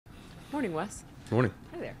Morning, Wes. Morning.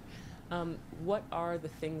 Hi there. What are the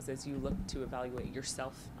things as you look to evaluate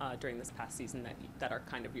yourself during this past season that are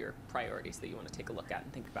kind of your priorities that you want to take a look at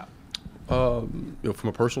and think about? From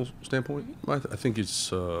a personal standpoint, I think it's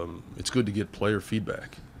good to get player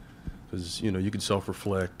feedback because you can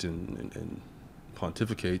self-reflect and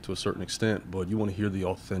pontificate to a certain extent, but you want to hear the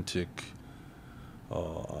authentic,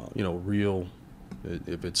 real.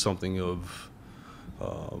 If it's something of,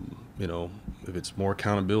 if it's more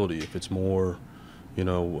accountability, if it's more,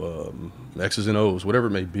 X's and O's, whatever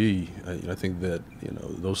it may be, I think that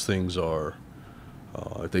those things are,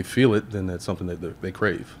 if they feel it, then that's something that they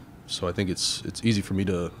crave. So I think it's easy for me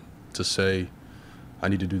to say, I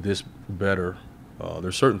need to do this better.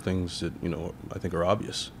 There's certain things that I think are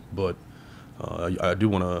obvious, but I do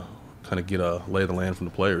want to kind of get a lay of the land from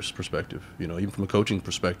the players' perspective. Even from a coaching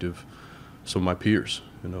perspective, some of my peers.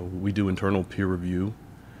 We do internal peer review,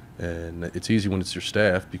 and it's easy when it's your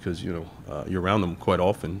staff because you're around them quite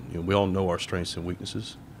often. We all know our strengths and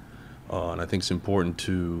weaknesses, and I think it's important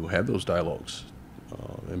to have those dialogues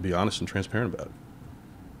and be honest and transparent about it.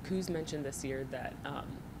 Kuz mentioned this year that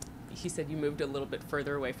he said you moved a little bit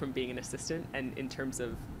further away from being an assistant, and in terms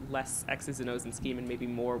of less X's and O's and scheme, and maybe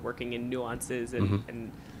more working in nuances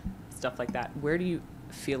and stuff like that. Where do you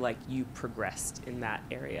feel like you progressed in that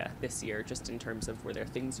area this year, just in terms of were there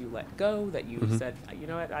things you let go that you said, you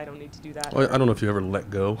know what, I don't need to do that? Well, I don't know if you ever let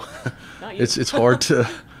go. Not you. It's hard to,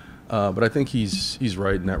 but I think he's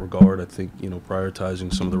right in that regard. I think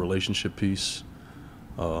prioritizing some of the relationship piece,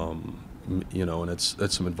 and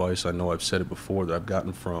that's some advice. I know I've said it before that I've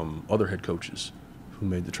gotten from other head coaches who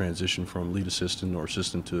made the transition from lead assistant or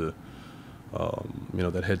assistant to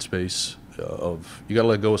that headspace of you got to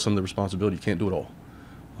let go of some of the responsibility. You can't do it all.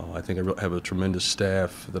 I think I have a tremendous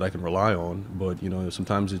staff that I can rely on, but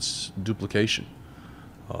sometimes it's duplication.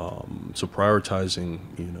 So prioritizing,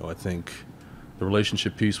 I think the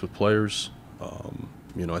relationship piece with players,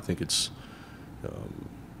 I think it's,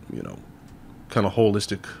 kind of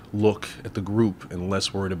holistic look at the group and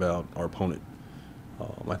less worried about our opponent.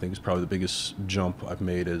 I think it's probably the biggest jump I've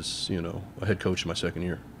made as a head coach in my second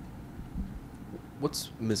year. What's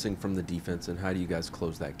missing from the defense, and how do you guys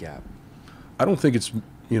close that gap? I don't think it's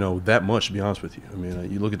that much, to be honest with you. I mean,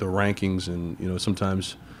 you look at the rankings, and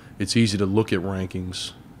sometimes it's easy to look at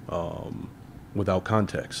rankings without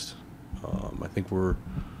context. I think we're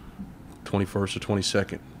 21st or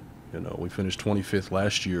 22nd. We finished 25th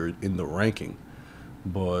last year in the ranking,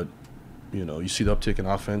 but you see the uptick in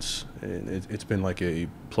offense, and it's been like a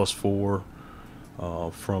 +4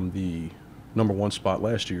 from the #1 spot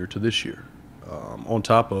last year to this year. On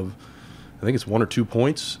top of, I think it's 1 or 2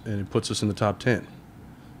 points, and it puts us in the top 10.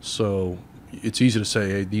 So it's easy to say,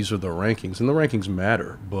 hey, these are the rankings, and the rankings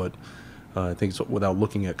matter, but I think it's without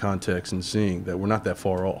looking at context and seeing that we're not that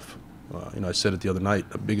far off. I said it the other night,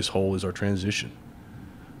 the biggest hole is our transition.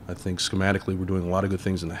 I think schematically we're doing a lot of good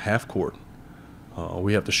things in the half court.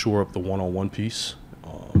 We have to shore up the one-on-one piece,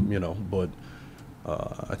 but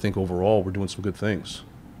I think overall we're doing some good things.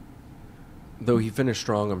 Though he finished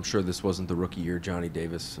strong, I'm sure this wasn't the rookie year Johnny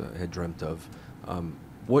Davis had dreamt of.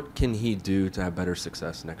 What can he do to have better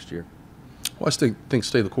success next year? Well, I think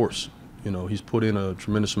stay the course. He's put in a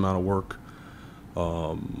tremendous amount of work.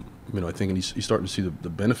 I think he's starting to see the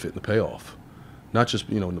benefit and the payoff. Not just,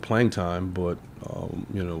 in the playing time, but,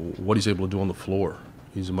 what he's able to do on the floor.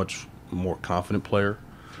 He's a much more confident player.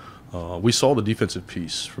 We saw the defensive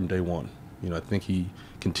piece from day one. I think he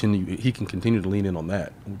can continue to lean in on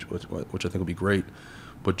that, which I think will be great.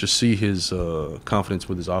 But just see his confidence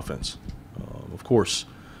with his offense. Of course,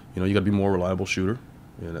 you got to be a more reliable shooter,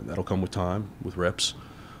 and that'll come with time, with reps.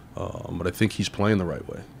 But I think he's playing the right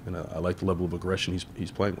way, and I like the level of aggression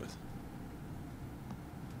he's playing with.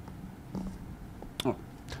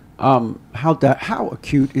 How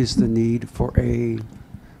acute is the need for a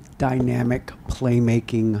dynamic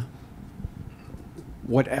playmaking,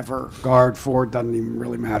 whatever, guard, forward, doesn't even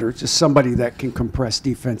really matter. It's just somebody that can compress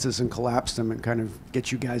defenses and collapse them and kind of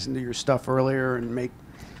get you guys into your stuff earlier and make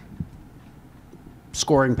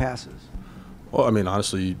scoring passes? Well, I mean,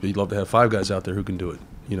 honestly, you'd love to have 5 guys out there who can do it.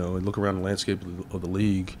 And look around the landscape of the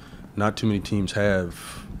league, not too many teams have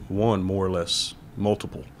one, more or less,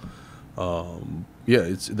 multiple.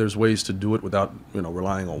 There's ways to do it without,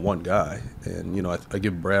 relying on one guy. And, I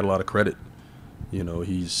give Brad a lot of credit.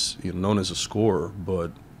 He's known as a scorer,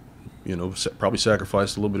 but, probably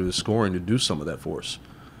sacrificed a little bit of his scoring to do some of that for us.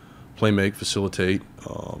 Play make, facilitate,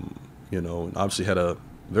 and obviously had a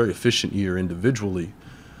very efficient year individually.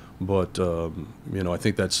 But, I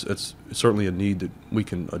think that's certainly a need that we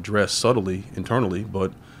can address subtly internally.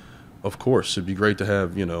 But, of course, it'd be great to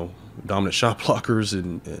have, dominant shot blockers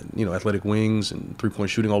and you know, athletic wings and three-point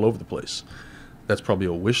shooting all over the place. That's probably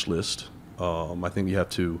a wish list. I think you have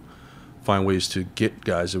to find ways to get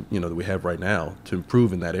guys, you know, that we have right now to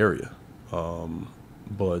improve in that area.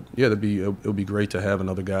 But yeah, it would be great to have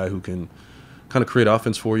another guy who can kind of create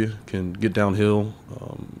offense for you, can get downhill,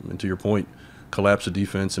 and to your point, collapse the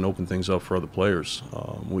defense and open things up for other players.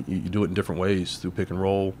 You do it in different ways through pick and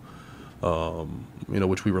roll, you know,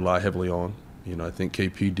 which we rely heavily on. You know, I think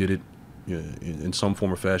KP did it, you know, in some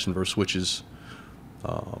form or fashion versus switches,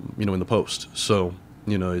 you know, in the post. So,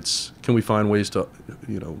 you know, can we find ways to,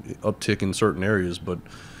 you know, uptick in certain areas, but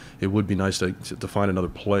it would be nice to find another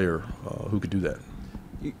player who could do that.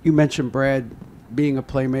 You mentioned Brad being a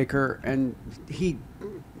playmaker, and he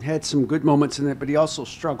had some good moments in it, but he also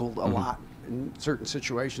struggled a lot in certain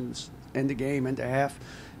situations, end of game, end of half.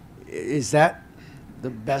 Is that the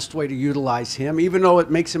best way to utilize him, even though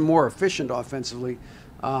it makes him more efficient offensively?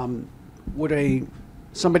 Would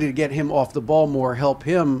somebody to get him off the ball more help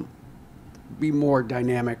him be more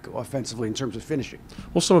dynamic offensively in terms of finishing?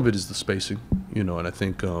 Well, some of it is the spacing, you know, and I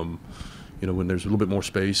think, you know, when there's a little bit more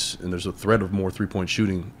space and there's a threat of more three-point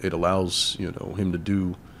shooting, it allows, you know, him to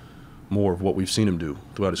do more of what we've seen him do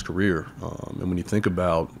throughout his career. And when you think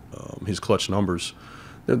about his clutch numbers,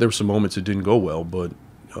 there were some moments it didn't go well, but,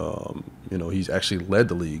 you know, he's actually led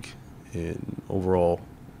the league in overall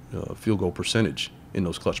field goal percentage in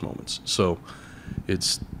those clutch moments. So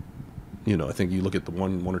it's, you know, I think you look at the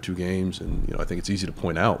one or two games, and, you know, I think it's easy to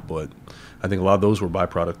point out, but I think a lot of those were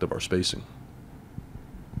byproduct of our spacing.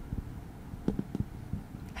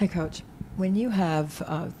 Hi, Coach. When you have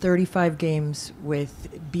 35 games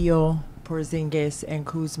with Beal, Porzingis, and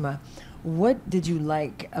Kuzma, what did you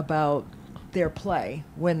like about their play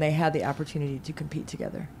when they had the opportunity to compete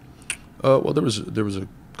together? Well, there was a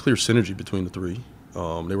clear synergy between the three. They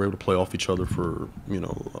were able to play off each other for, you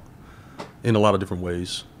know, in a lot of different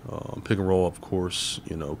ways. Pick and roll, of course,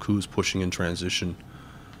 you know, Kuz pushing in transition,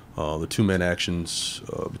 the two-man actions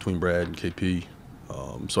between Brad and KP.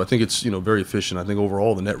 So I think it's, you know, very efficient. I think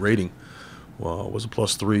overall the net rating was a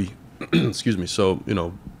 +3. Excuse me. So, you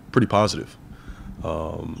know, pretty positive.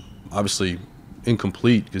 Obviously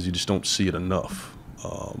incomplete because you just don't see it enough.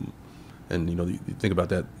 And, you know, you think about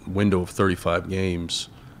that window of 35 games.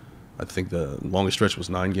 I think the longest stretch was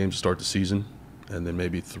 9 games to start the season, and then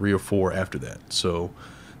maybe 3 or 4 after that. So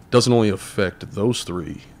it doesn't only affect those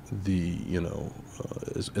three, you know,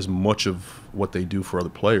 as much of what they do for other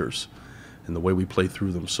players and the way we play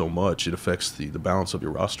through them so much, it affects the balance of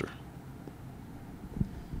your roster.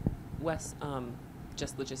 Wes,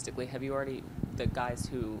 just logistically, have you already, the guys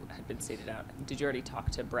who had been stated out, did you already talk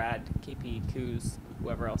to Brad, KP, Kuz,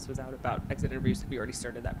 whoever else was out about exit interviews? Have you already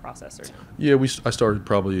started that process or no? Yeah, I started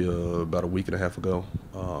probably about a week and a half ago.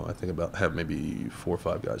 I think have maybe 4 or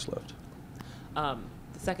 5 guys left.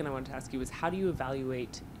 The second I wanted to ask you is, how do you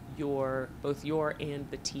evaluate both your and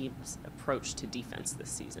the team's approach to defense this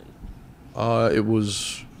season? It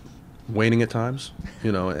was waning at times,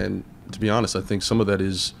 you know, and to be honest, I think some of that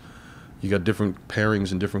is you got different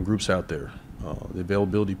pairings and different groups out there. The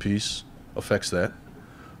availability piece affects that.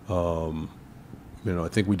 You know, I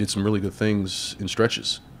think we did some really good things in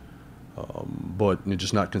stretches, but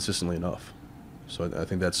just not consistently enough. So I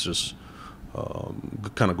think that's just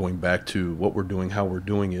kind of going back to what we're doing, how we're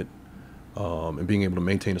doing it, and being able to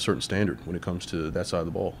maintain a certain standard when it comes to that side of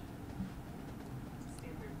the ball.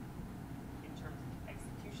 Standard in terms of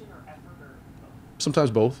execution or effort or both?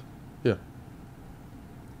 Sometimes both, yeah.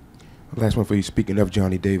 Last one for you. Speaking of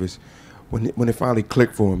Johnny Davis, when it finally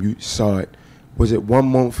clicked for him, you saw it. Was it one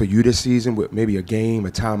moment for you this season with maybe a game, a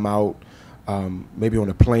timeout, maybe on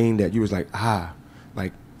a plane that you was like,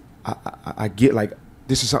 like I get, like,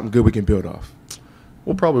 this is something good we can build off?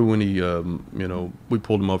 Well, probably when he, you know, we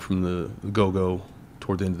pulled him up from the go-go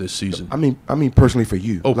toward the end of this season. I mean personally for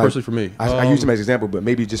you. Oh, like, personally for me. I use him as an example, but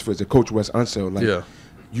maybe just for the Coach Wes Unseld, like, yeah.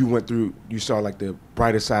 You went through, you saw like the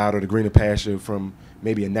brighter side or the greener pasture from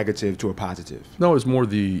maybe a negative to a positive. No, it's more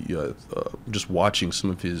the just watching some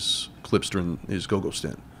of his clips during his go-go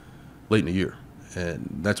stint late in the year.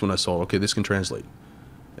 And that's when I saw, okay, this can translate.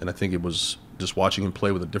 And I think it was just watching him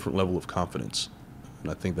play with a different level of confidence. And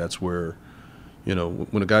I think that's where, you know,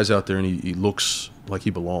 when a guy's out there and he looks like he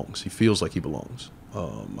belongs, he feels like he belongs,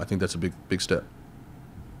 I think that's a big step.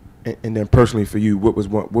 And then personally for you, what was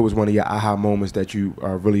one of your aha moments that you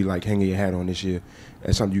are really like hanging your hat on this year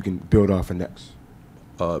as something you can build off for next?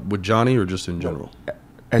 With Johnny or just in general?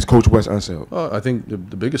 As Coach Wes Unseld. I think the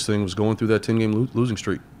biggest thing was going through that 10-game losing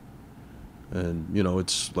streak. And, you know,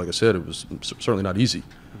 it's like I said, it was certainly not easy.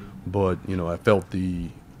 But, you know, I felt the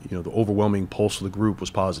overwhelming pulse of the group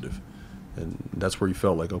was positive. And that's where you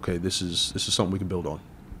felt like, okay, this is something we can build on.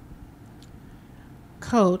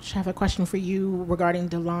 Coach, I have a question for you regarding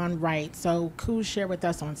DeLon Wright. So Kuz shared with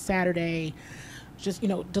us on Saturday, just,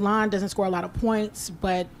 DeLon doesn't score a lot of points,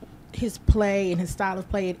 but his play and his style of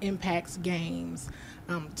play, it impacts games.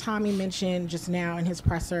 Tommy mentioned just now in his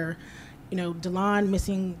presser, DeLon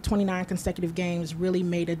missing 29 consecutive games really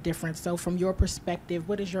made a difference. So from your perspective,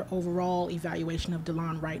 what is your overall evaluation of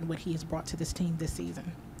DeLon Wright and what he has brought to this team this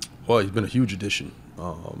season? Well, he's been a huge addition.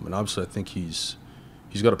 And obviously I think he's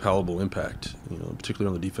got a palatable impact,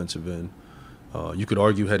 particularly on the defensive end. You could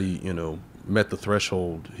argue had he, met the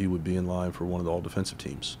threshold, he would be in line for one of the all-defensive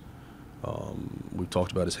teams. We've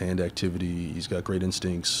talked about his hand activity. He's got great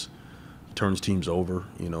instincts. He turns teams over,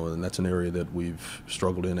 and that's an area that we've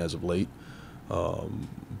struggled in as of late.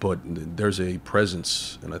 But there's a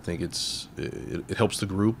presence, and I think it helps the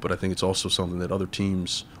group, but I think it's also something that other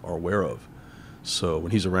teams are aware of. So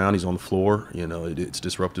when he's around, he's on the floor, it's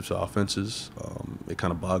disruptive to offenses. It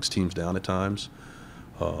kind of bogs teams down at times.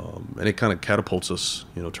 And it kind of catapults us,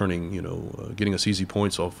 turning, getting us easy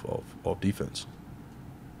points off defense.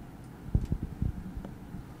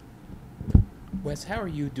 Wes, how are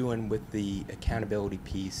you doing with the accountability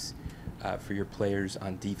piece for your players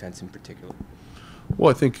on defense in particular? Well,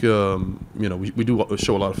 I think, we do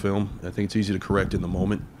show a lot of film. I think it's easy to correct in the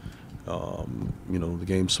moment. The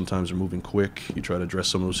games sometimes are moving quick. You try to address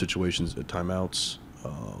some of those situations at timeouts,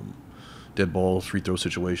 dead balls, free throw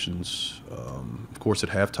situations, of course at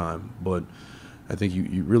halftime. But I think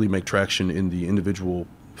you really make traction in the individual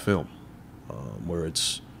film, where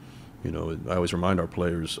it's, I always remind our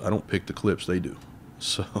players, I don't pick the clips, they do.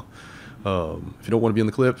 So if you don't want to be in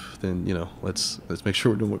the clip, then, let's make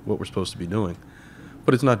sure we're doing what we're supposed to be doing.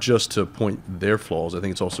 But it's not just to point their flaws. I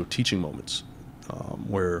think it's also teaching moments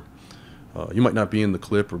where you might not be in the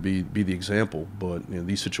clip or be the example, but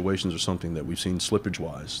these situations are something that we've seen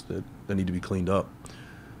slippage-wise that need to be cleaned up.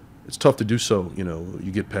 It's tough to do so.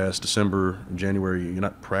 You get past December, January, you're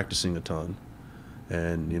not practicing a ton.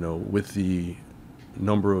 And, with the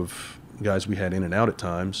number of guys we had in and out at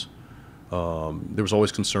times, there was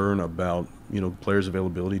always concern about, players'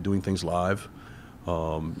 availability, doing things live.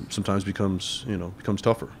 Sometimes becomes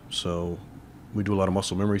tougher. So we do a lot of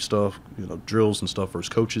muscle memory stuff, drills and stuff versus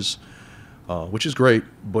coaches, which is great,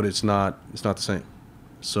 but it's not the same.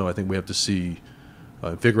 So I think we have to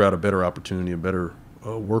figure out a better opportunity, a better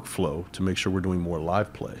workflow to make sure we're doing more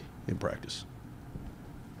live play in practice.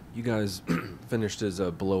 You guys finished as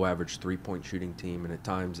a below-average three-point shooting team, and at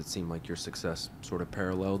times it seemed like your success sort of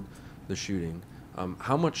paralleled the shooting.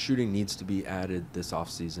 How much shooting needs to be added this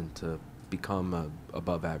offseason to become a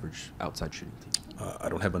above-average outside shooting team? I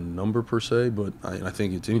don't have a number per se, but I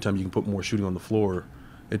think it's anytime you can put more shooting on the floor,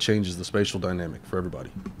 it changes the spatial dynamic for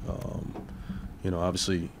everybody.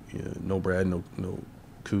 Obviously, no Brad, no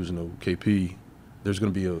Kuz, no KP, there's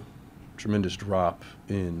going to be a tremendous drop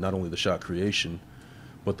in not only the shot creation,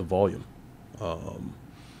 but the volume.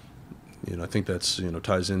 I think that's,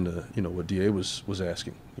 ties into, what DA was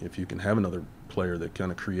asking. If you can have another player that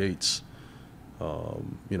kind of creates,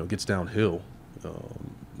 gets downhill,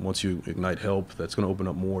 once you ignite help, that's going to open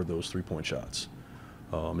up more of those three-point shots.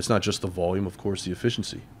 It's not just the volume, of course, the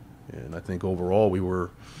efficiency. And I think overall we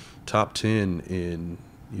were top 10 in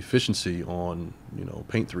efficiency on,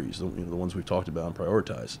 paint threes, the ones we've talked about and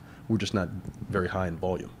prioritized. We're just not very high in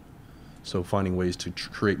volume. So finding ways to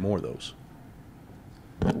create more of those.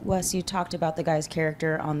 Wes, you talked about the guy's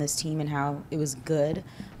character on this team and how it was good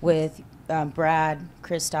with Brad,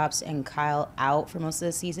 Kristaps, and Kyle out for most of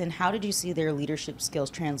the season. How did you see their leadership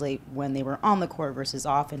skills translate when they were on the court versus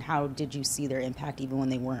off, and how did you see their impact even when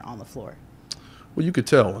they weren't on the floor? Well, you could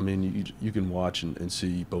tell. I mean, you can watch and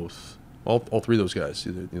see both, all three of those guys,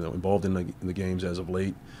 involved in the games as of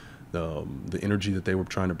late, the energy that they were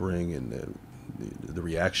trying to bring, and the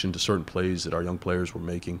reaction to certain plays that our young players were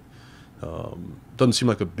making. Doesn't seem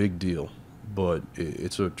like a big deal, but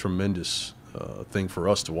it's a tremendous thing for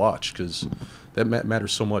us to watch, because that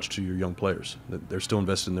matters so much to your young players. They're still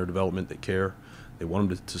invested in their development. They care. They want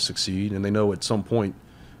them to succeed, and they know at some point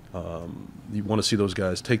you want to see those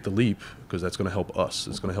guys take the leap, because that's going to help us.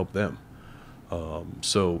 It's going to help them.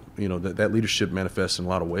 So that leadership manifests in a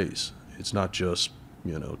lot of ways. It's not just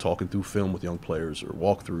talking through film with young players or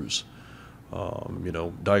walkthroughs.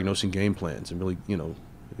 Diagnosing game plans and really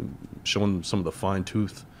showing them some of the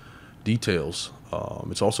fine-tooth details.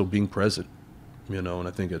 It's also being present, and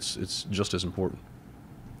I think it's just as important.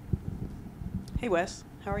 Hey Wes,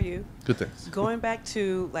 how are you? Good, thanks. Going back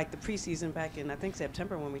to the preseason back in I think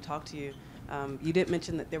September when we talked to you, you did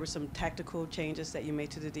mention that there were some tactical changes that you made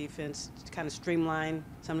to the defense to kind of streamline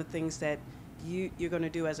some of the things that you're going to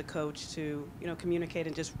do as a coach to, communicate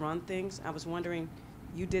and just run things. I was wondering,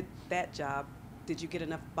 you did that job. Did you get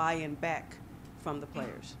enough buy-in back from the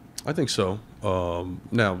players? I think so.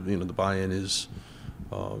 Now, the buy-in is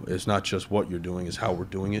not just what you're doing, is how we're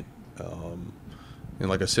doing it. And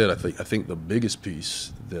like I said, I think the biggest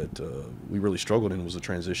piece that we really struggled in was the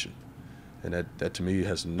transition, and that to me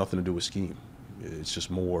has nothing to do with scheme. It's just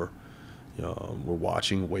more we're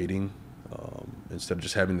watching, waiting, instead of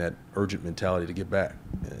just having that urgent mentality to get back.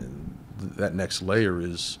 And that next layer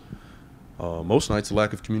is most nights a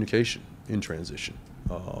lack of communication in transition,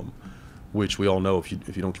 which we all know if you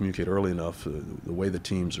don't communicate early enough, the way the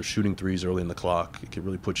teams are shooting threes early in the clock, it can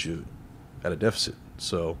really put you at a deficit.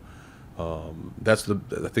 So that's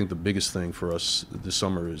I think the biggest thing for us this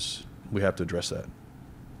summer is we have to address that.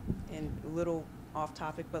 And a little off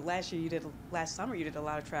topic, but last summer you did a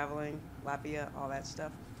lot of traveling, Latvia, all that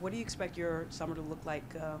stuff. What do you expect your summer to look like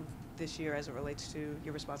this year as it relates to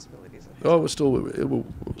your responsibilities? Oh, it will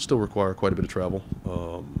still require quite a bit of travel.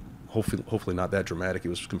 Hopefully not that dramatic. It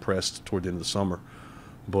was compressed toward the end of the summer,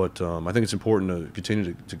 but I think it's important to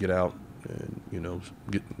continue to get out and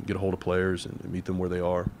get a hold of players and meet them where they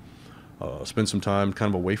are. Spend some time kind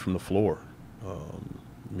of away from the floor,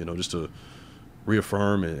 just to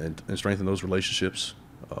reaffirm and strengthen those relationships.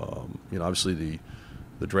 Obviously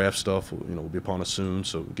the draft stuff will be upon us soon,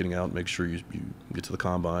 so getting out and make sure you get to the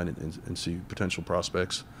combine and see potential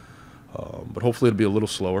prospects. But hopefully it'll be a little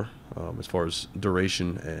slower as far as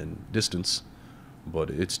duration and distance,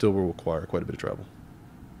 but it still will require quite a bit of travel.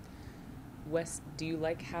 Wes, do you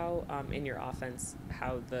like how in your offense,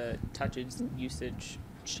 how the touches, usage,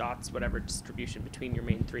 shots, whatever distribution between your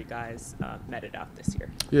main three guys met it out this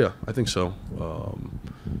year? Yeah, I think so.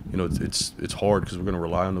 It's hard because we're going to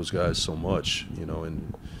rely on those guys so much,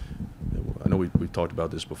 and I know we've talked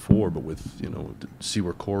about this before, but with,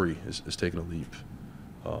 𝗙𝗢𝗏𝗪 has taken a leap.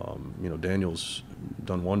 Daniel's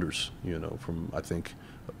done wonders, from, I think,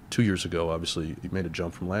 2 years ago. Obviously, he made a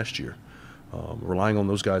jump from last year. Relying on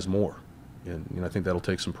those guys more. And I think that'll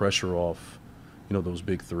take some pressure off, those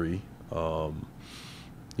big three. That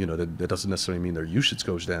doesn't necessarily mean their usage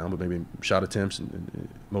goes down, but maybe shot attempts and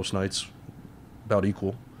most nights about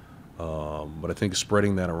equal. But I think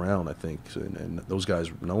spreading that around, and those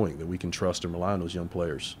guys knowing that we can trust and rely on those young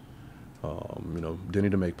players. Denny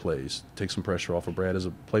to make plays, take some pressure off of Brad as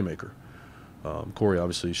a playmaker. Corey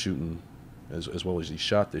obviously is shooting as well as he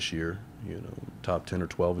shot this year, top 10 or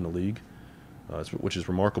 12 in the league, which is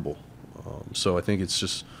remarkable. So I think it's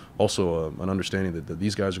just also an understanding that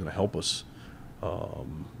these guys are going to help us. I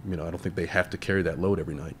don't think they have to carry that load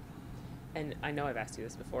every night. And I know I've asked you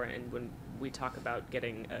this before, and when we talk about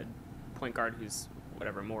getting a point guard who's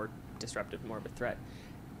more disruptive, more of a threat,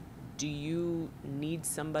 do you need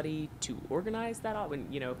somebody to organize that all? When,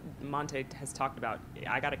 𝗙𝗢𝗖𝗓 has talked about,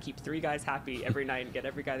 I got to keep three guys happy every night and get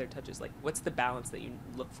every guy their touches. Like, what's the balance that you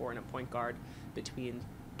look for in a point guard between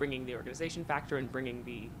bringing the organization factor and bringing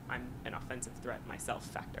the I'm an offensive threat myself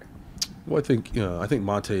factor? Well, I think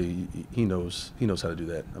𝗙𝗢𝗏𝗪, he knows how to do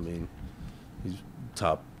that. I mean, he's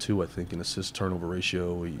top 2, I think, in assist turnover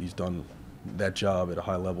ratio. He's done that job at a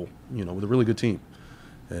high level, with a really good team.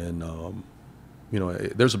 And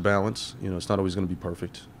there's a balance. It's not always going to be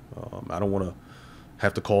perfect. I don't want to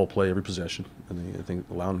have to call play every possession. I think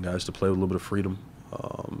allowing guys to play with a little bit of freedom,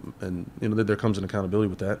 and there comes an accountability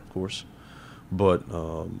with that, of course. But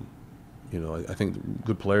I think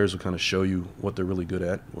good players will kind of show you what they're really good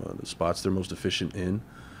at, the spots they're most efficient in.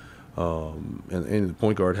 And the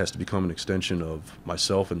point guard has to become an extension of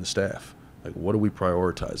myself and the staff. Like, what are we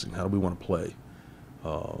prioritizing? How do we want to play?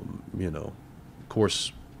 Of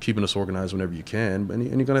course, keeping us organized whenever you can, and you're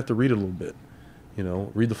going to have to read it a little bit.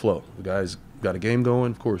 Read the flow. The guy's got a game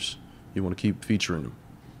going, of course, you want to keep featuring him.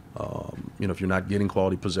 If you're not getting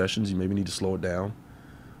quality possessions, you maybe need to slow it down,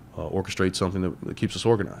 orchestrate something that keeps us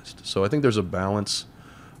organized. So I think there's a balance.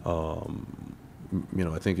 I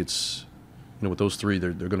think it's, with those three,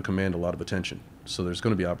 they're going to command a lot of attention. So there's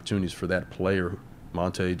going to be opportunities for that player,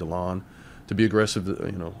 Monte, DeLon, to be aggressive,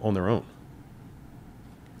 on their own.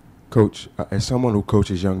 Coach, as someone who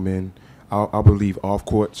coaches young men, I believe off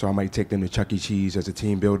court, so I might take them to Chuck E. Cheese as a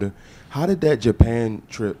team builder. How did that Japan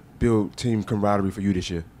trip build team camaraderie for you this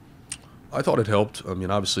year? I thought it helped. I mean,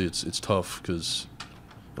 obviously it's tough because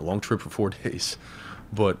a long trip for 4 days,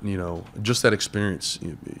 but just that experience,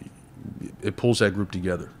 it pulls that group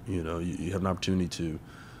together. You have an opportunity to,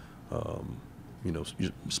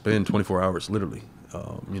 you spend 24 hours literally,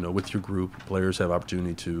 with your group. Players have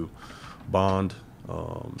opportunity to bond.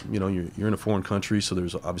 You're in a foreign country, so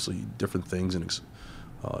there's obviously different things and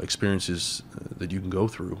experiences that you can go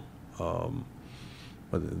through.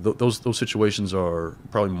 But those situations are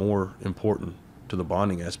probably more important to the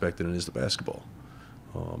bonding aspect than it is the basketball.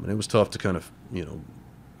 And it was tough to kind of,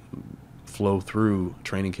 flow through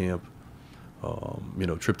training camp,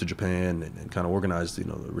 trip to Japan and kind of organize, the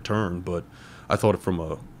return. But I thought from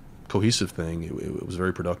a cohesive thing, it was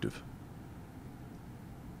very productive.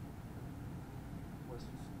 What did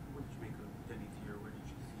you make of Denny's year? Where did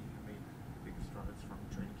you see him make big strides from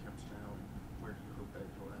training camps now, and where do you hope that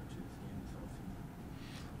he'll actually see in this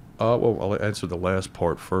offseason? Well, I'll answer the last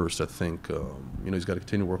part first. I think, he's got to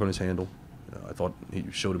continue to work on his handle. I thought he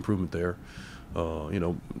showed improvement there.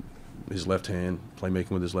 His left hand, playmaking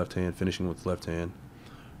with his left hand, finishing with his left hand,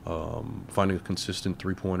 finding a consistent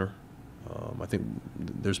three-pointer. I think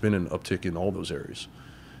there's been an uptick in all those areas.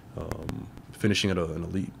 Finishing at an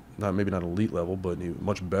elite, maybe not elite level, but a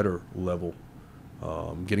much better level.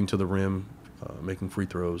 Getting to the rim, making free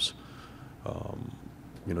throws.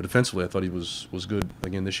 Defensively, I thought he was good.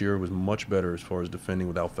 Again, this year was much better as far as defending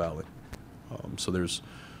without fouling. So there's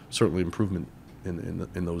certainly improvement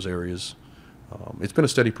in those areas. It's been a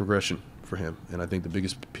steady progression for him, and I think the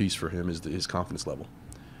biggest piece for him is his confidence level.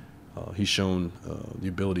 He's shown the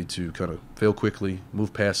ability to kind of fail quickly,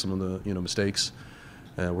 move past some of the mistakes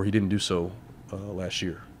where he didn't do so last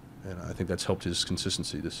year, and I think that's helped his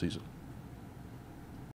consistency this season.